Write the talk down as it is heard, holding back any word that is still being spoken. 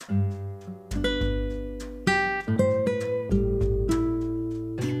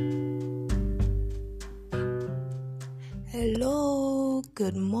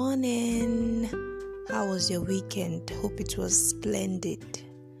Good morning. How was your weekend? Hope it was splendid.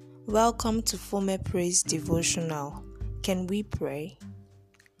 Welcome to Former Praise Devotional. Can we pray?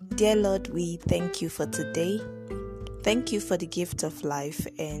 Dear Lord, we thank you for today. Thank you for the gift of life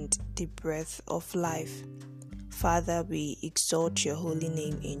and the breath of life. Father, we exalt your holy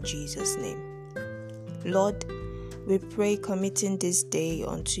name in Jesus' name. Lord, we pray committing this day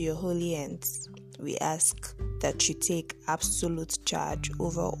unto your holy hands. We ask that you take absolute charge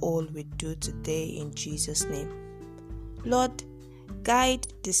over all we do today in Jesus' name. Lord, guide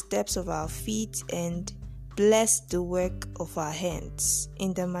the steps of our feet and bless the work of our hands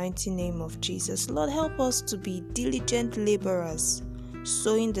in the mighty name of Jesus. Lord, help us to be diligent laborers,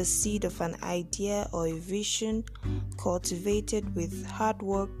 sowing the seed of an idea or a vision, cultivated with hard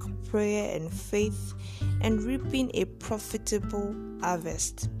work, prayer, and faith, and reaping a profitable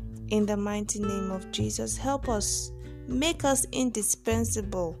harvest. In the mighty name of Jesus, help us, make us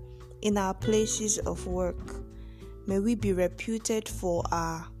indispensable in our places of work. May we be reputed for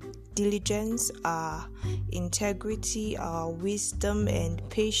our diligence, our integrity, our wisdom, and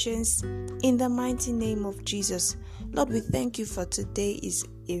patience. In the mighty name of Jesus, Lord, we thank you for today is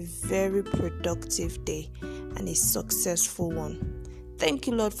a very productive day and a successful one. Thank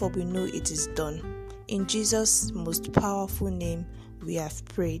you, Lord, for we know it is done. In Jesus' most powerful name, we have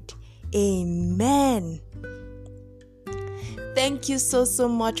prayed. Amen. Thank you so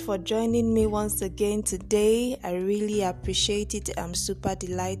much for joining me once again today. I really appreciate it. I'm super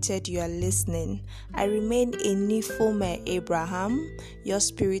delighted you are listening. I remain Former Abraham, your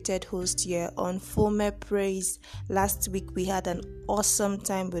spirited host here on Former Praise. Last week we had an awesome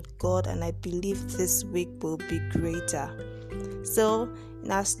time with God, and I believe this week will be greater. So,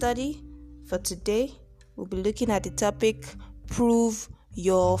 in our study for today, we'll be looking at the topic, Prove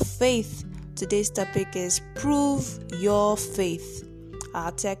Your Faith. Today's topic is Prove Your Faith.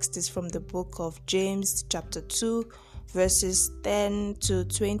 Our text is from the book of James chapter 2 verses 10 to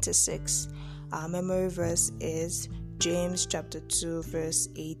 26. Our memory verse is James chapter 2 verse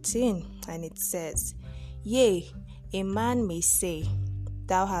 18, and it says, Yea, a man may say,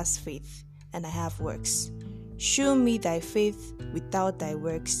 Thou hast faith, and I have works. Shew me thy faith without thy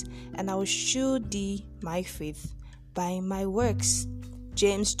works, and I will shew thee my faith by my works.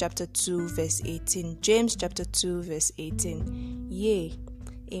 James chapter 2 verse 18. James chapter 2 verse 18. Yea,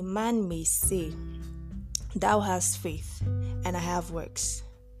 a man may say, Thou hast faith, and I have works.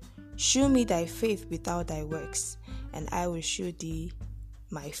 Shew me thy faith without thy works, and I will shew thee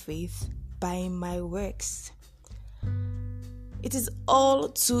my faith by my works. It is all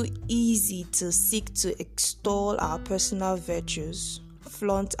too easy to seek to extol our personal virtues,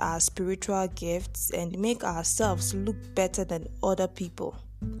 flaunt our spiritual gifts, and make ourselves look better than other people.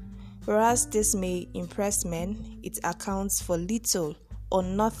 Whereas this may impress men, it accounts for little or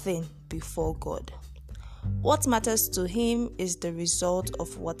nothing before God. What matters to Him is the result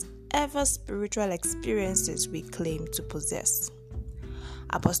of whatever spiritual experiences we claim to possess.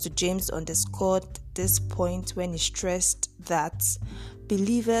 Apostle James underscored this point when he stressed that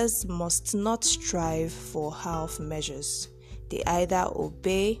believers must not strive for half measures. They either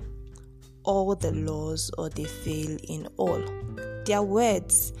obey all the laws or they fail in all. Their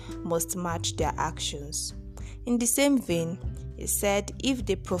words must match their actions. In the same vein, he said if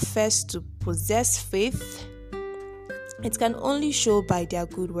they profess to possess faith, it can only show by their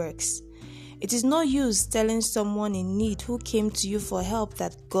good works. It is no use telling someone in need who came to you for help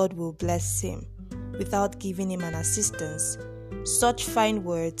that God will bless him without giving him an assistance. Such fine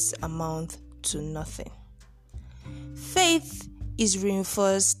words amount to nothing. Faith is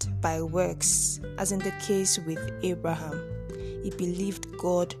reinforced by works, as in the case with Abraham. He believed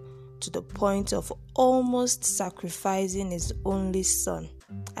God to the point of almost sacrificing his only son,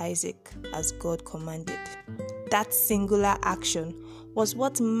 Isaac, as God commanded. That singular action was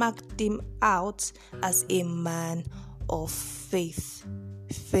what marked him out as a man of faith.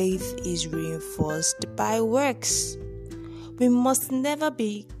 Faith is reinforced by works. We must never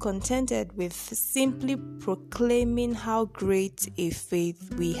be contented with simply proclaiming how great a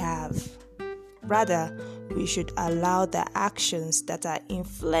faith we have. Rather, we should allow the actions that are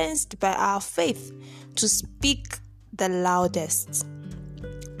influenced by our faith to speak the loudest.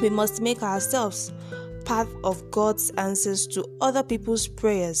 We must make ourselves part of God's answers to other people's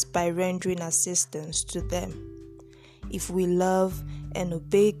prayers by rendering assistance to them. If we love and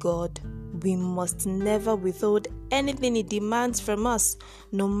obey God, we must never withhold anything He demands from us,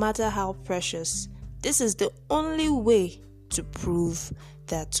 no matter how precious. This is the only way to prove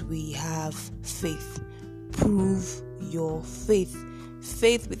that we have faith. Prove your faith.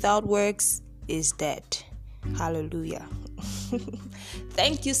 Faith without works is dead. Hallelujah.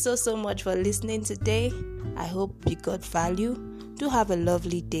 Thank you so much for listening today. I hope you got value. Do have a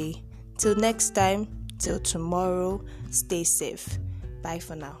lovely day. Till next time, till tomorrow, stay safe. Bye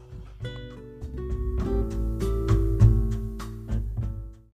for now.